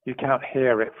 You can't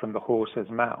hear it from the horse's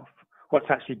mouth. What's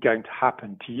actually going to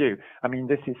happen to you? I mean,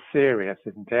 this is serious,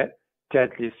 isn't it?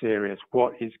 Deadly serious.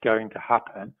 What is going to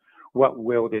happen? What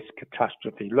will this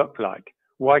catastrophe look like?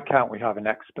 Why can't we have an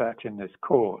expert in this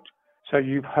court? So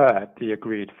you've heard the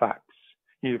agreed facts.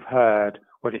 You've heard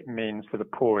what it means for the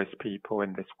poorest people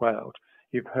in this world.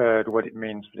 You've heard what it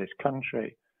means for this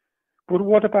country. But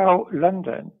what about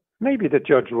London? Maybe the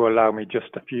judge will allow me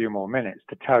just a few more minutes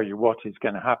to tell you what is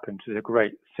going to happen to the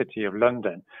great city of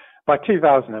London. By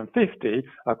 2050,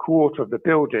 a quarter of the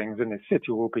buildings in the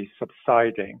city will be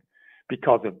subsiding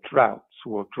because of droughts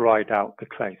or dried out the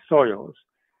clay soils.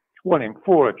 1 in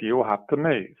 4 of you will have to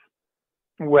move.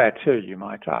 Where to, you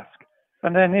might ask?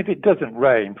 And then if it doesn't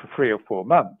rain for 3 or 4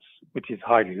 months, which is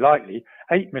highly likely,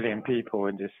 8 million people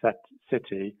in this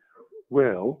city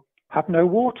will have no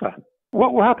water.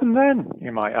 What will happen then,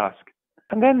 you might ask?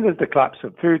 And then there's the collapse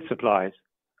of food supplies.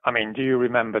 I mean, do you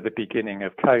remember the beginning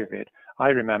of COVID? I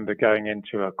remember going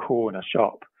into a corner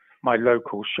shop, my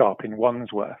local shop in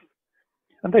Wandsworth,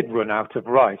 and they'd run out of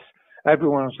rice.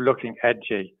 Everyone was looking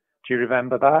edgy. Do you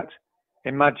remember that?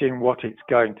 Imagine what it's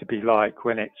going to be like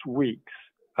when it's weeks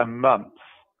and months.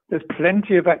 There's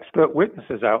plenty of expert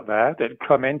witnesses out there that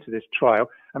come into this trial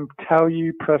and tell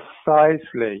you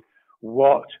precisely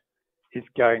what is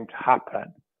going to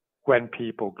happen when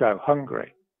people go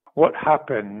hungry. What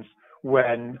happens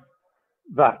when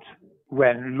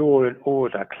law and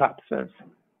order collapses?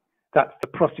 That's the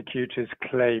prosecutors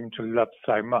claim to love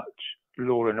so much,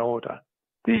 law and order.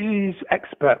 These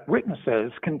expert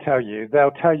witnesses can tell you,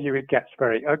 they'll tell you it gets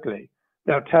very ugly.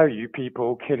 They'll tell you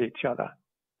people kill each other.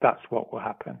 That's what will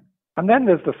happen. And then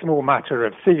there's the small matter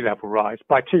of sea level rise.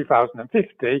 By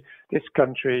 2050, this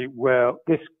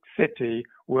city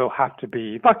will have to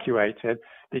be evacuated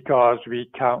because we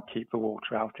can't keep the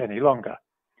water out any longer.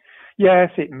 Yes,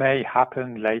 it may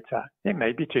happen later. It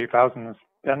may be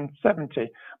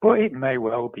 2070, but it may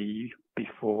well be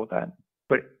before then.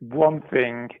 But one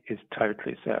thing is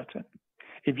totally certain.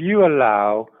 If you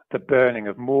allow the burning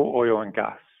of more oil and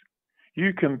gas,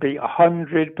 you can be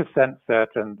 100%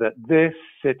 certain that this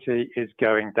city is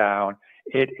going down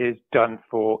It is done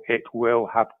for. It will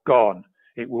have gone.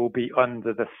 It will be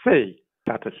under the sea.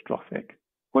 Catastrophic.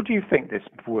 What do you think this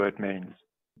word means?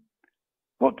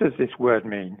 What does this word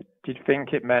mean? Do you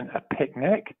think it meant a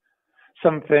picnic?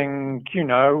 Something,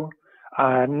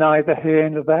 neither here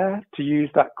nor there, to use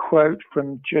that quote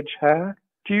from Judge Hare?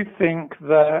 Do you think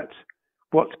that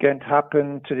what's going to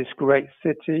happen to this great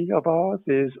city of ours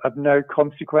is of no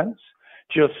consequence?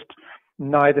 Just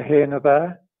neither here nor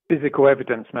there? Physical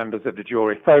evidence, members of the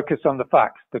jury. Focus on the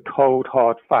facts, the cold,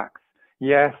 hard facts.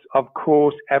 Yes, of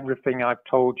course, everything I've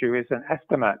told you is an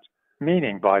estimate.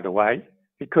 Meaning, by the way,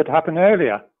 it could happen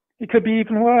earlier. It could be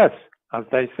even worse. As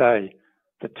they say,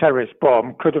 the terrorist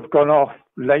bomb could have gone off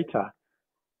later.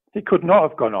 It could not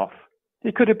have gone off.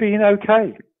 It could have been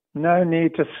okay. No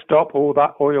need to stop all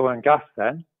that oil and gas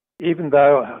then, even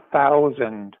though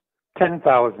 1,000,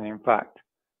 10,000 in fact,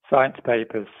 science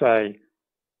papers say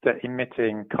that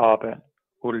emitting carbon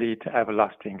will lead to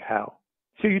everlasting hell.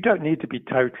 So you don't need to be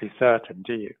totally certain,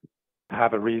 do you, to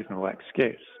have a reasonable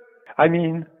excuse? I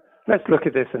mean, let's look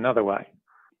at this another way.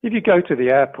 If you go to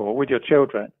the airport with your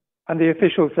children and the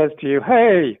official says to you,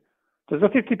 hey, there's a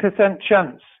 50%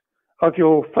 chance of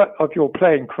your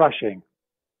plane crashing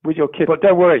with your kid, but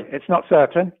don't worry, it's not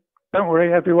certain. Don't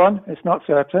worry, everyone, it's not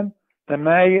certain. There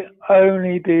may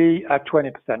only be a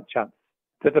 20% chance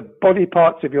that the body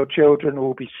parts of your children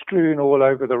will be strewn all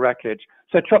over the wreckage.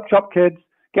 So chop, chop, kids,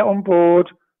 get on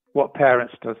board. What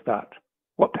parents does that?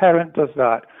 What parent does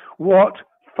that? What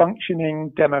functioning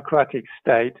democratic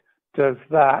state does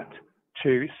that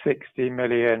to 60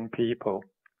 million people?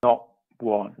 Not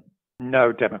one.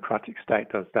 No democratic state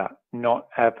does that. Not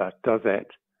ever does it.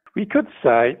 We could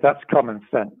say that's common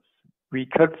sense. We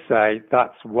could say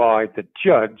that's why the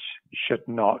judge should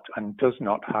not and does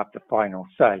not have the final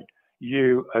say.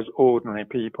 You, as ordinary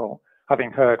people,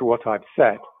 having heard what I've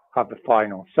said, have the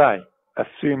final say. A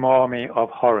tsunami of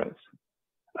horrors,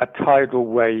 a tidal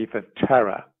wave of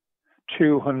terror,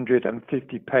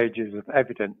 250 pages of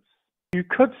evidence. You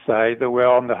could say that we're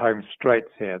on the home straight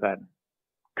here then,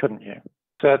 couldn't you?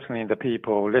 Certainly the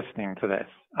people listening to this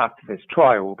after this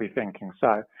trial will be thinking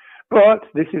so. But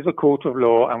this is a court of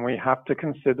law and we have to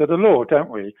consider the law, don't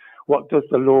we? What does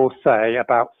the law say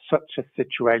about such a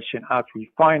situation as we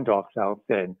find ourselves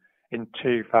in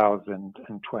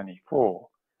 2024?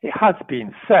 It has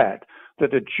been said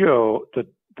that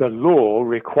the law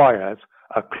requires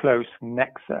a close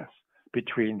nexus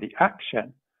between the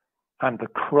action and the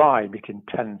crime it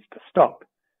intends to stop.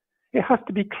 It has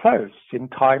to be close in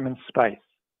time and space.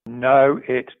 No,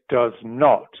 it does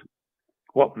not.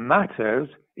 What matters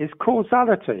is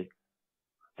causality,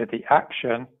 that the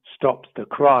action stops the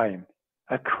crime.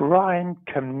 A crime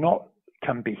can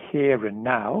be here and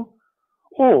now,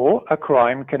 or a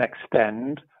crime can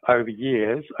extend over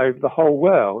years, over the whole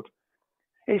world.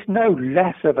 It's no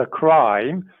less of a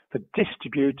crime for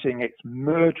distributing its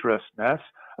murderousness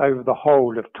over the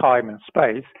whole of time and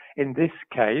space, in this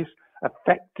case,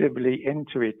 effectively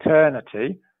into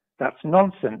eternity. That's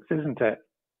nonsense, isn't it?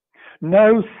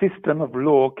 No system of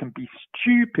law can be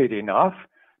stupid enough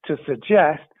to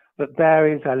suggest that there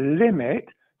is a limit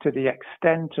to the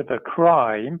extent of a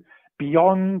crime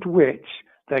beyond which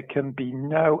there can be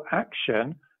no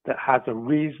action that has a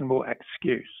reasonable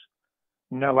excuse,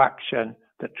 no action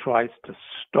that tries to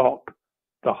stop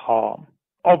the harm.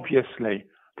 Obviously,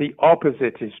 the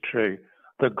opposite is true.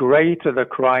 The greater the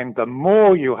crime, the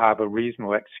more you have a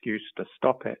reasonable excuse to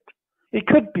stop it. It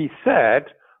could be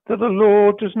said that the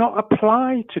law does not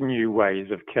apply to new ways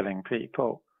of killing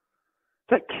people,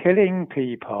 that killing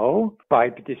people by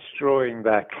destroying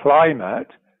their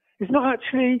climate is not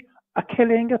actually a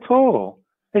killing at all.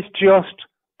 It's just,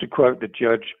 to quote the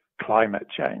judge, climate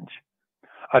change.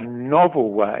 A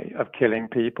novel way of killing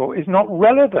people is not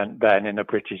relevant then in a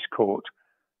British court.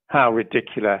 How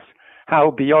ridiculous,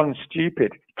 how beyond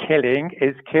stupid. Killing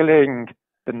is killing.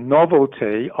 The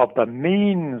novelty of the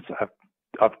means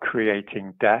of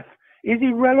creating death is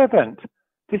irrelevant.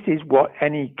 This is what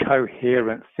any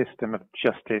coherent system of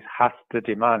justice has to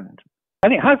demand.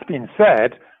 And it has been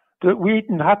said that we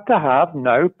have to have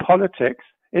no politics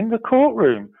in the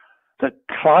courtroom, that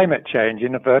climate change,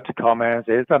 in inverted commas,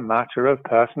 is a matter of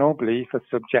personal belief or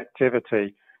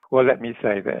subjectivity. Well, let me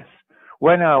say this.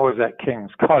 When I was at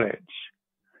King's College,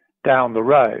 down the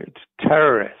road,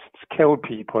 terrorists killed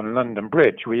people on London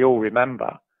Bridge, we all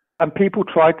remember, and people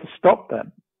tried to stop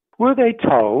them. Were they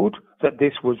told that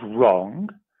this was wrong?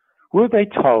 Were they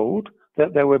told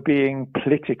that they were being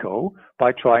political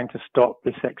by trying to stop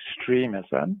this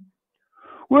extremism?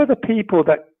 Were the people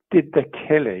that did the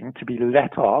killing to be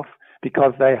let off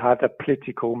because they had a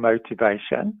political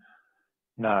motivation?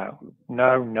 No,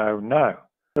 no, no, no.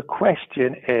 The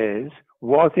question is,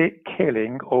 was it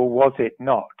killing or was it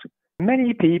not?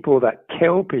 Many people that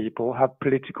kill people have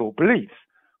political beliefs,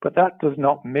 but that does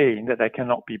not mean that they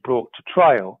cannot be brought to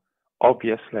trial,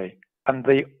 obviously. And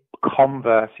the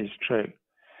converse is true.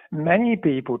 Many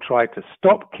people try to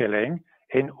stop killing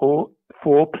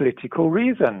for political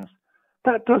reasons.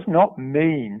 That does not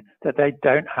mean that they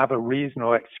don't have a reason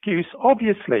or excuse.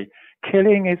 Obviously,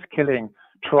 killing is killing.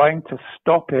 Trying to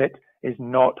stop it is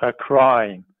not a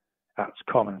crime. That's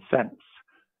common sense.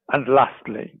 And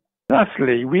lastly,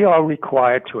 we are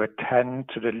required to attend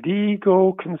to the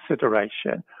legal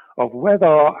consideration of whether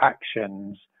our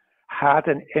actions had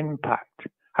an impact,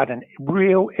 had a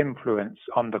real influence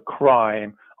on the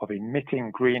crime of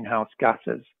emitting greenhouse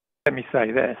gases. Let me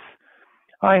say this.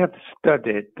 I have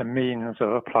studied the means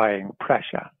of applying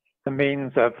pressure, the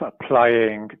means of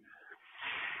applying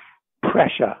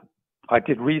pressure. I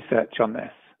did research on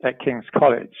this at King's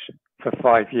College for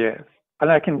 5 years. And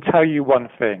I can tell you one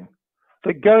thing,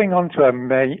 that going onto a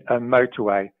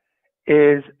motorway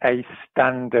is a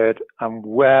standard and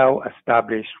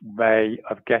well-established way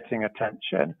of getting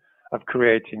attention, of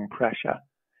creating pressure.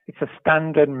 It's a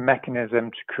standard mechanism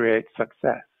to create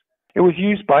success. It was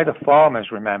used by the farmers,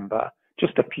 remember,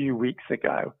 just a few weeks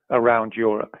ago around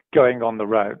Europe, going on the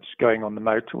roads, going on the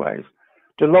motorways.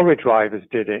 The lorry drivers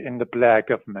did it in the Blair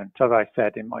government, as I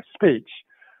said in my speech.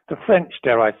 The French,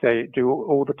 dare I say, do it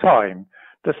all the time.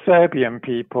 The Serbian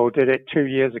people did it 2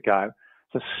 years ago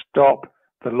to stop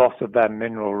the loss of their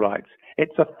mineral rights.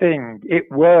 It's a thing. It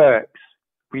works.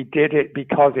 We did it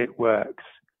because it works.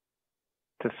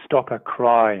 To stop a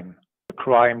crime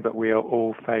that we are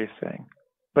all facing.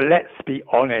 But let's be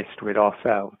honest with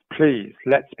ourselves. Please,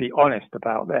 let's be honest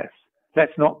about this.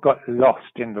 Let's not get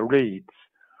lost in the reeds.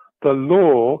 The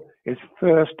law is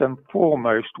first and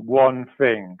foremost one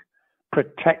thing,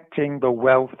 protecting the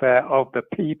welfare of the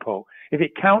people. If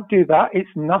it can't do that, it's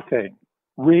nothing.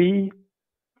 We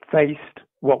faced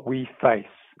what we face,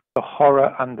 the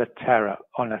horror and the terror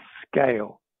on a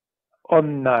scale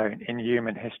unknown in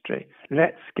human history.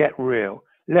 Let's get real.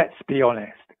 Let's be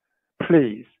honest.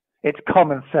 Please, it's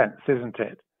common sense, isn't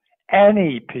it?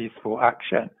 Any peaceful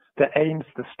action that aims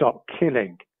to stop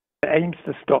killing, that aims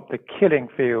to stop the killing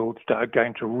fields that are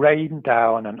going to rain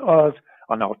down on us,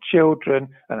 on our children,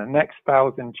 and the next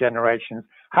 1,000 generations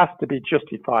has to be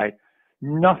justified.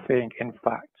 Nothing, in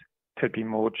fact, could be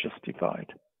more justified.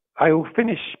 I will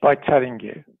finish by telling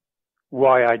you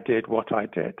why I did what I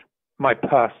did, my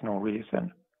personal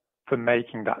reason for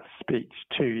making that speech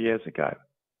 2 years ago,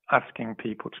 asking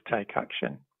people to take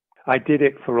action. I did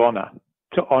it for honor,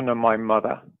 to honor my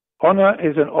mother. Honor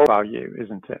is an old value,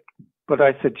 isn't it? But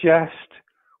I suggest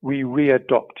we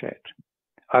readopt it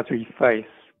as we face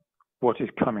what is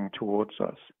coming towards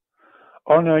us.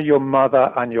 Honor your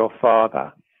mother and your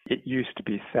father, it used to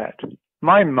be said.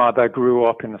 My mother grew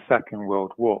up in the Second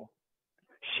World War.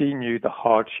 She knew the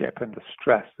hardship and the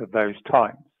stress of those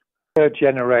times. Her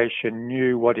generation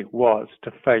knew what it was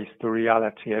to face the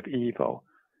reality of evil.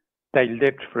 They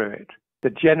lived through it. The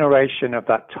generation of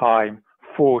that time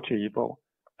fought evil,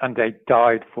 and they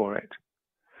died for it.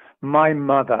 My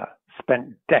mother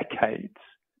spent decades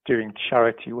doing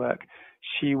charity work.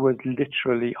 She was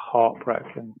literally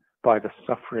heartbroken by the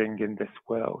suffering in this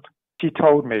world. She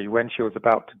told me when she was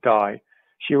about to die,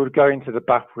 she would go into the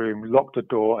bathroom, lock the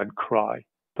door, and cry.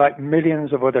 Like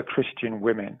millions of other Christian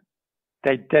women,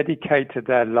 they dedicated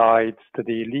their lives to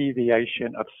the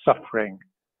alleviation of suffering,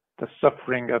 the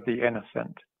suffering of the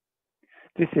innocent.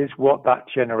 This is what that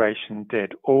generation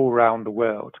did all around the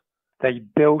world. They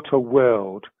built a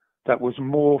world that was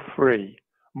more free,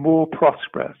 more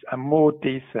prosperous, and more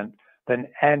decent than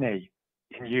any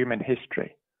in human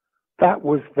history. That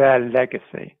was their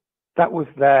legacy. That was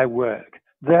their work,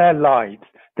 their lives.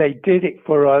 They did it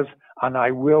for us, and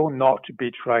I will not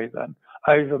betray them.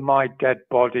 Over my dead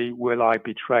body will I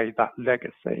betray that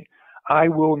legacy. I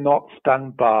will not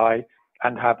stand by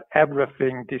and have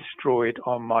everything destroyed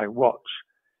on my watch.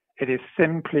 It is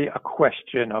simply a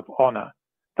question of honor.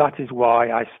 That is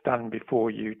why I stand before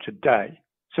you today.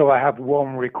 So I have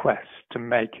one request to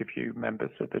make of you,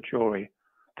 members of the jury,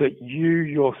 that you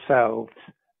yourselves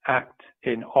act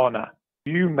in honor.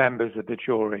 You members of the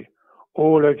jury,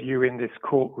 all of you in this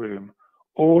courtroom,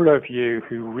 all of you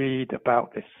who read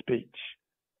about this speech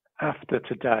after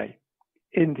today,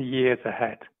 in the years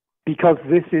ahead, because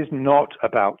this is not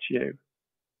about you,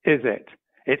 is it?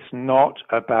 It's not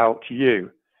about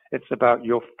you. It's about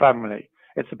your family.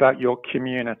 It's about your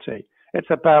community. It's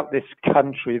about this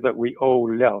country that we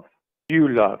all love. You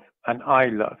love and I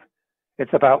love.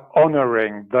 It's about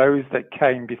honouring those that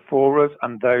came before us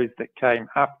and those that came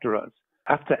after us.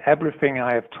 After everything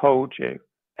I have told you,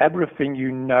 everything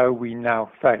you know we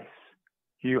now face,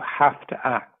 you have to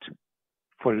act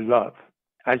for love.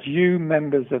 As you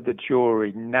members of the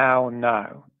jury now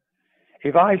know,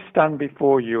 if I stand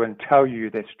before you and tell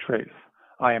you this truth,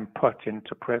 I am put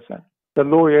into prison. The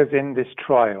lawyers in this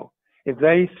trial, if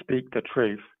they speak the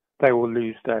truth, they will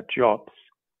lose their jobs.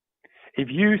 If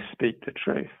you speak the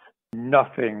truth,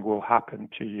 nothing will happen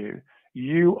to you.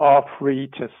 You are free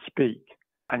to speak,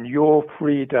 and your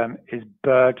freedom is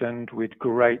burdened with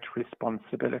great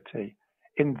responsibility.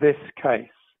 In this case,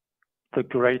 the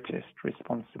greatest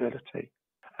responsibility.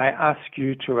 I ask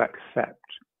you to accept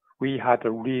we had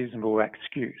a reasonable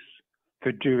excuse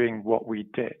for doing what we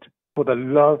did. For the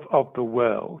love of the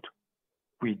world,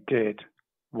 we did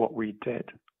what we did.